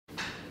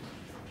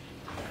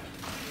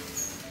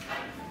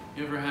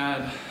You ever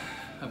had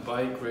a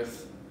bike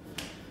with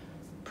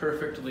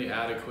perfectly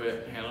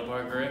adequate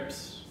handlebar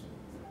grips,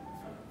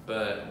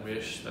 but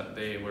wish that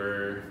they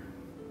were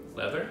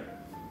leather?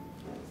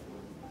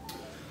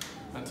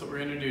 That's what we're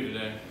gonna do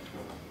today.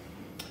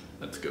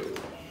 Let's go.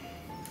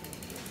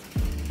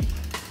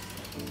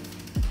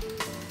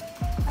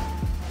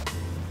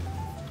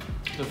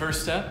 The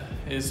first step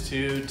is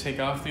to take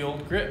off the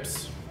old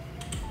grips.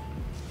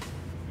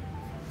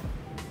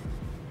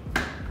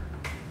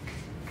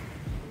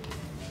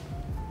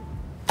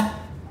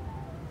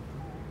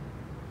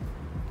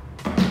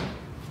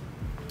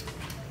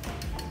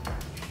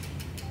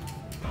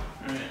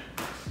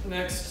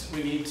 Next,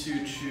 we need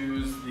to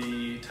choose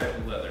the type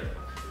of leather.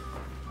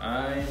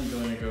 I'm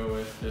going to go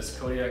with this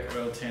Kodiak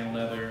Oil Tan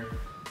leather,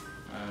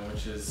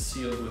 which is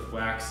sealed with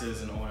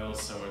waxes and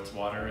oils so it's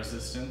water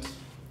resistant.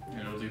 And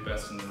it'll do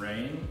best in the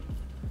rain.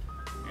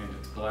 And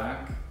it's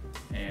black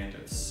and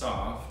it's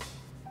soft,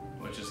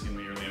 which is going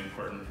to be really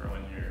important for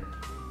when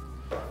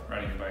you're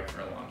riding a bike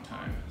for a long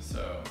time.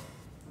 So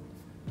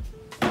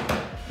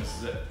this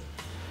is it.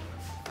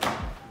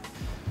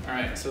 All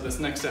right, so this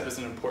next step is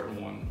an important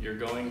one. You're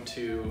going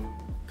to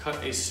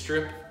cut a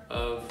strip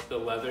of the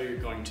leather you're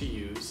going to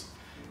use.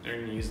 You're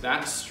going to use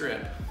that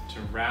strip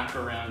to wrap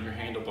around your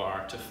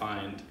handlebar to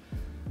find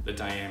the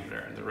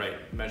diameter, the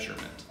right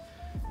measurement.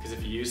 Because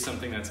if you use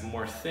something that's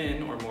more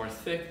thin or more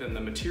thick than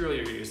the material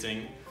you're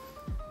using,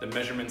 the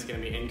measurement's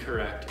going to be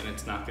incorrect and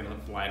it's not going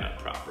to line up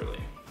properly.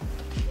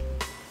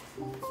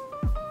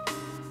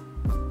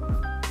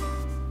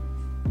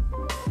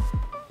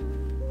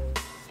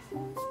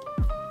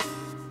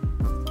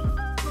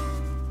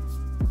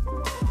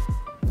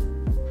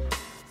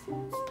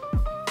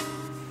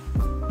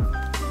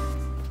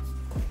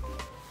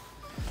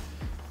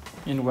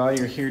 And while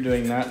you're here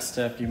doing that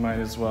step, you might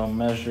as well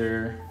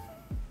measure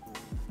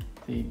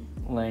the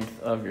length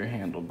of your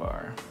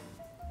handlebar.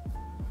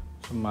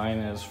 So mine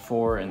is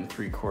 4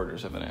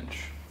 3/4 of an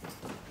inch.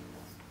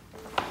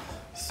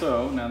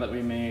 So now that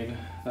we made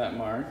that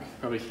mark,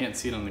 probably can't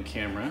see it on the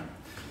camera,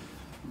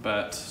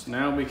 but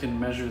now we can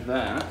measure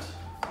that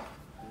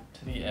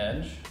to the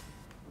edge.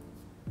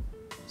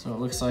 So it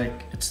looks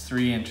like it's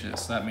 3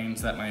 inches. That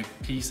means that my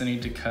piece I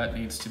need to cut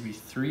needs to be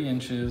 3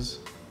 inches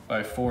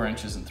by 4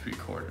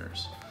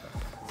 3/4.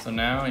 So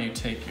now you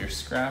take your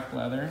scrap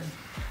leather.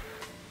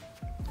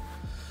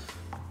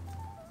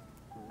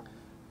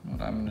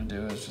 What I'm gonna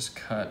do is just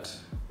cut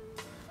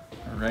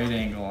a right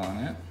angle on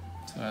it.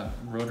 So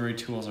rotary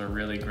tools are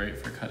really great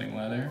for cutting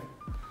leather.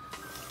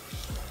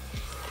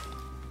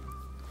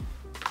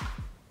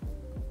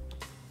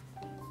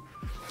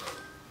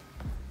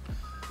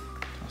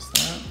 Toss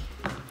that.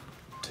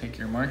 Take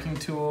your marking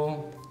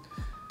tool,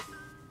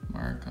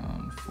 mark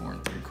on 4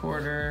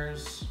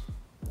 3/4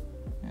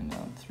 and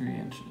on 3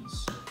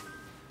 inches.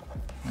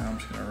 Now I'm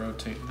just gonna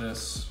rotate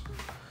this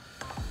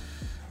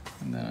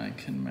and then I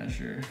can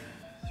measure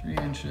 3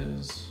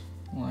 inches,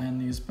 line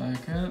these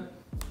back up,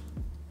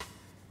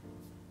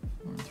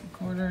 4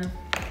 3/4,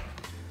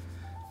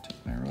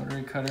 take my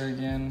rotary cutter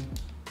again,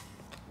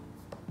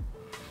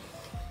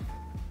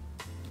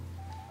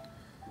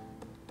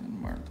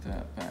 and mark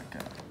that back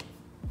up.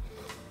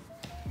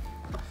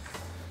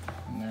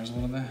 And there's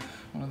one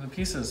of the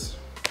pieces.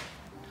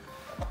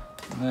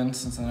 And then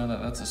since I know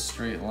that that's a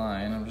straight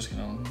line, I'm just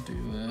gonna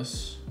do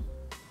this.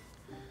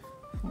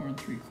 4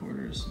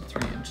 3/4 and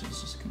 3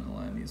 inches, just gonna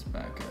line these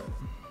back up.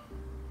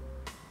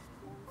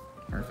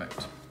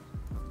 Perfect.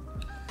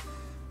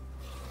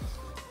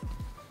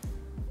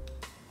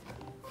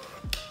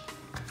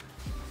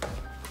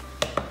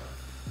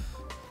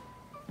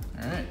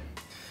 All right,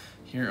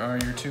 here are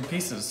your 2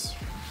 pieces.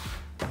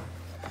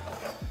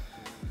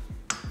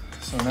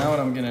 So now what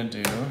I'm gonna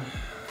do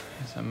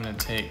is I'm gonna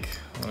take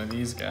one of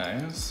these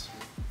guys,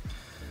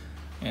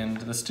 and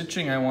the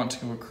stitching I want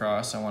to go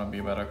across, I want to be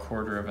about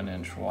 1/4 of an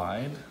inch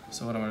wide.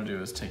 So what I'm going to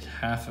do is take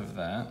half of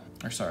that,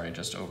 or sorry,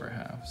 just over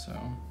half.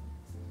 So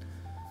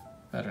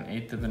about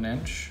 1/8 of an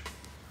inch.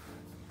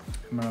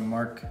 I'm going to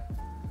mark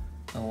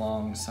the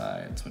long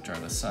sides, which are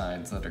the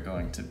sides that are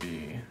going to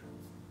be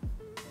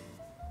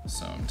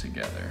sewn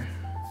together.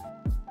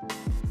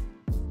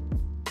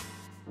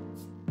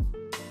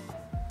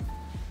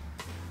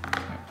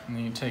 And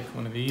then you take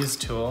one of these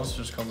tools,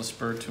 just called the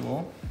spur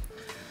tool,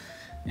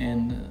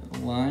 and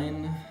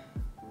line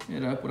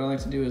it up. What I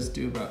like to do is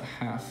do about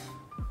half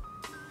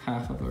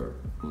of a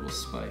little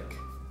spike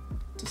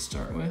to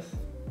start with,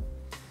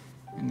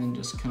 and then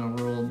just kind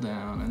of roll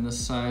down. And the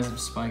size of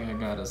spike I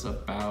got is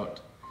about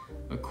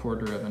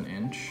 1/4 of an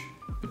inch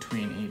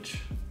between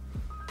each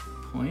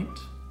point.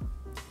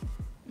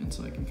 And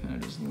so I can kind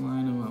of just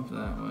line them up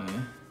that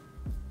way.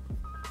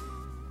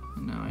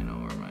 And now I know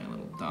where my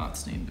little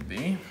dots need to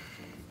be.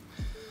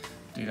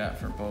 Do that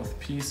for both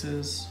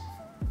pieces.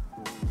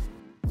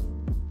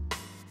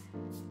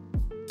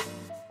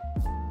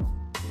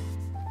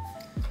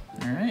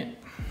 All right,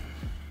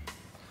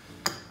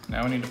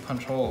 now we need to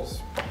punch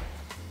holes.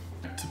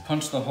 To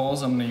punch the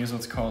holes, I'm gonna use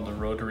what's called the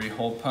rotary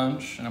hole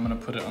punch, and I'm gonna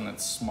put it on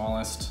its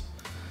smallest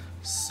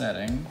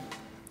setting.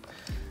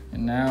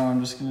 And now I'm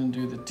just gonna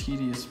do the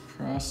tedious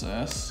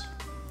process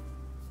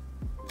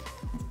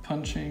of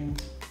punching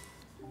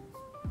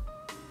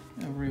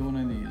every one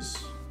of these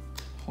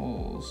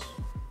holes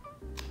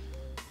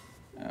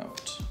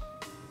out.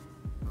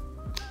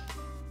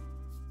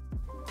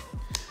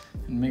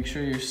 And make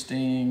sure you're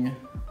staying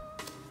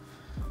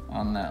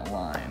on that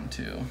line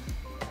too.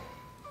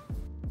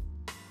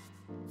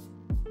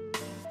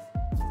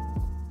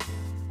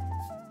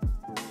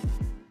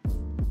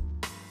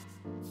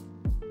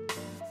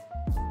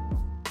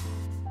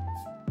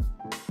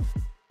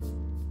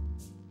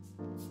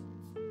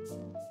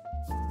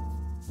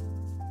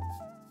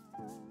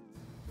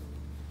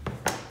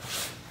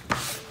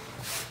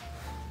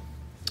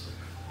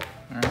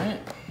 All right,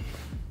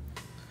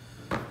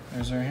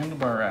 there's our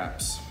handlebar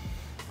wraps.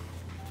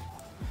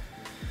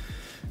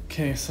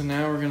 Okay, so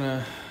now we're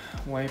gonna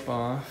wipe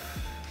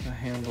off the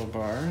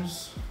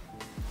handlebars.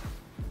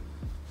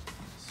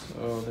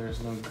 So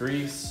there's no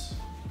grease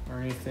or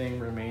anything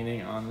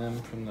remaining on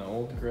them from the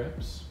old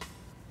grips.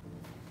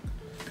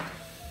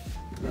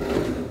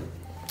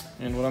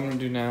 And what I'm gonna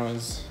do now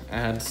is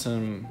add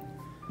some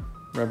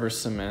rubber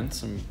cement,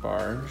 some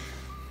barge,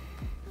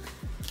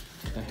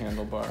 to the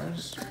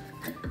handlebars.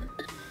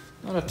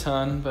 Not a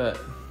ton, but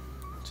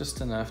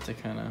just enough to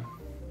kind of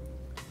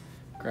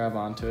grab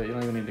onto it. You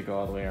don't even need to go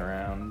all the way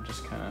around,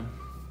 just kind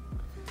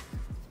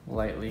of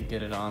lightly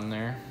get it on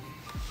there.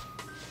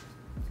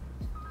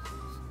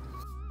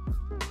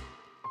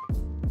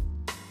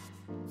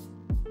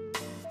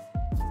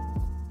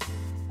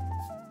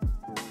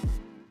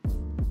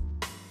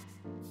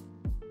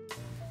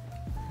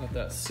 Let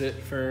that sit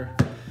for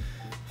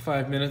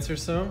 5 minutes or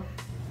so.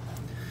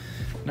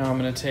 Now I'm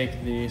gonna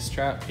take the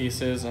strap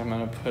pieces, I'm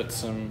gonna put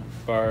some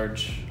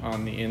barge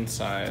on the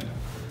inside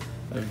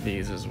of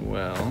these as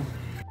well.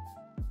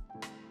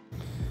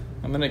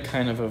 I'm gonna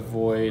kind of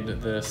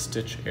avoid the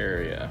stitch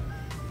area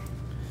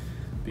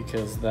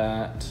because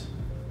that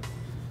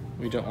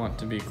we don't want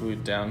to be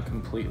glued down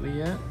completely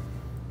yet,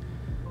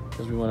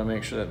 because we wanna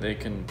make sure that they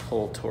can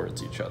pull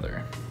towards each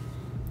other.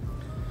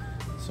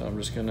 So I'm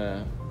just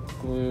gonna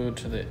glue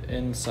to the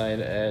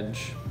inside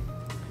edge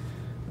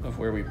of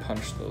where we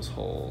punched those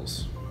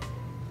holes.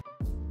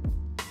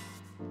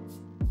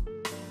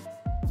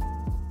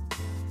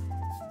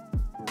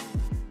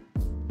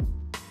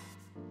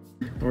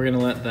 We're gonna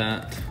let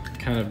that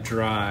kind of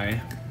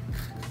dry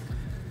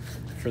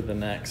for the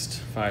next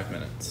 5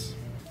 minutes.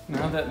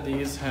 Now that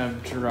these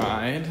have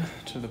dried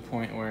to the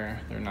point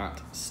where they're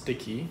not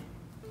sticky,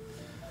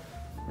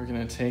 we're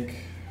gonna take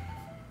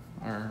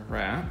our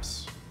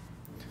wraps.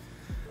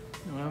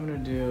 And what I'm gonna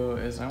do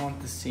is I want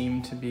the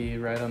seam to be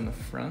right on the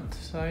front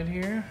side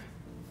here.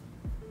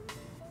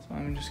 So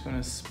I'm just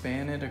gonna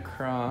span it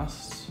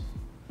across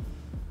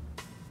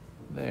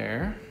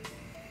there.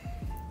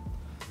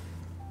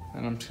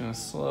 And I'm just gonna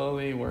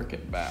slowly work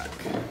it back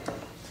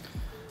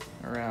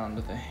around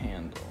the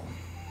handle.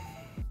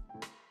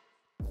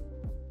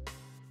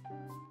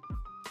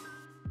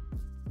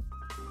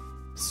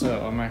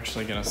 So I'm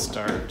actually gonna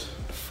start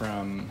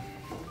from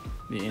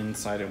the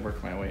inside and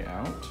work my way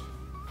out.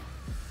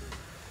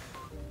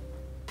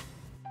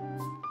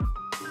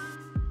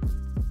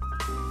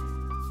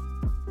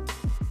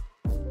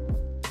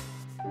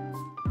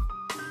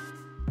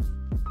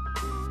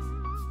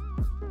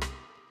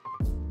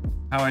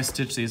 How I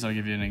stitch these, I'll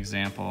give you an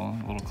example,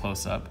 a little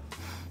close up.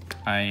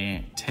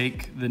 I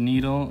take the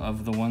needle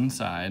of the one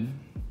side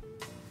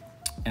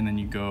and then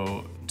you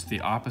go to the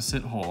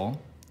opposite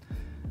hole,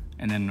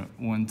 and then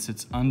once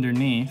it's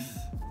underneath,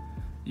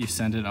 you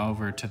send it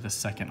over to the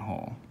second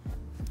hole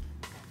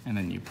and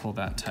then you pull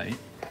that tight.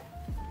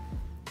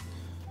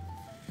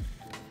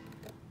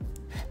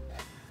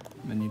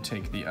 Then you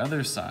take the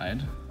other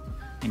side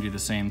and do the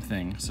same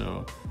thing.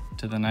 So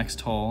to the next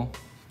hole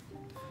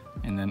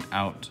and then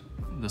out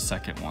the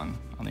second one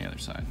on the other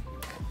side.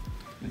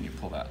 Then you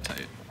pull that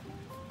tight.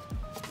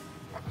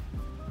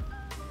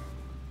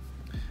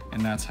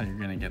 And that's how you're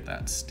gonna get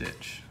that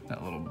stitch,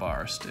 that little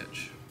bar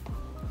stitch.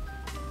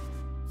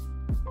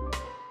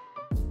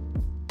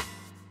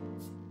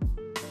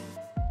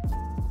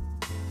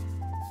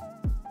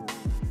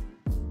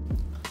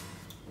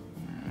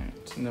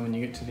 Alright, and then when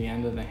you get to the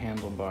end of the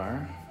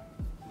handlebar,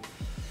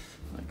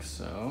 like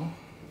so,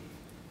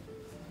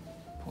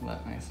 pull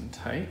that nice and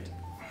tight.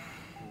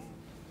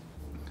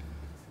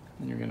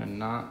 Then you're gonna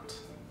knot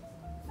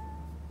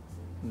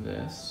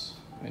this.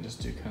 I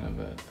just do kind of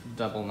a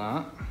double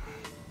knot.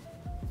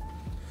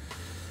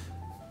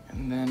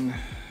 And then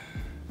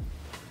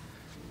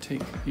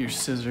take your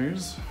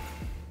scissors,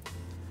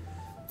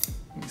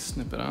 and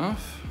snip it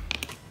off.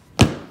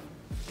 And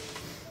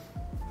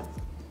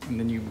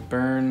then you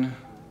burn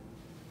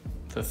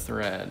the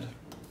thread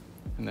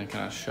and then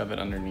kind of shove it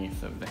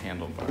underneath of the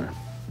handlebar.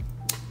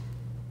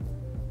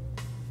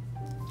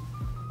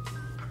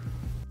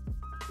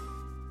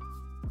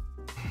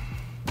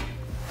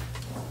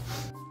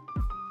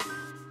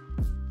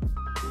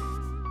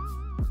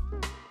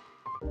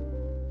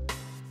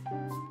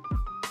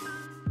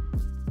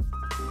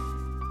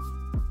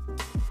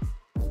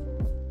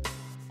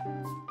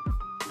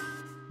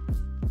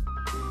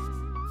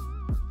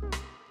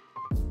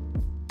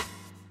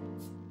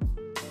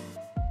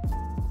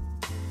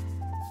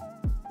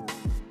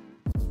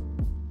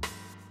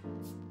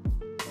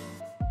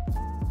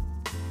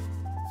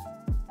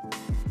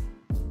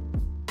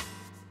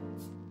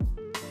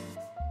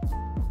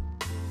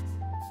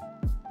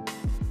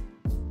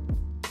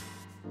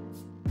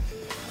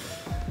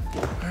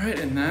 All right,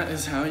 and that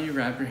is how you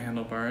wrap your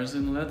handlebars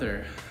in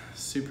leather.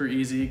 Super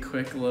easy,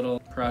 quick little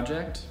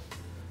project,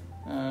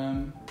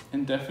 and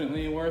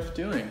definitely worth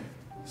doing.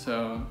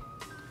 So,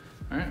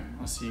 all right,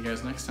 I'll see you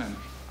guys next time.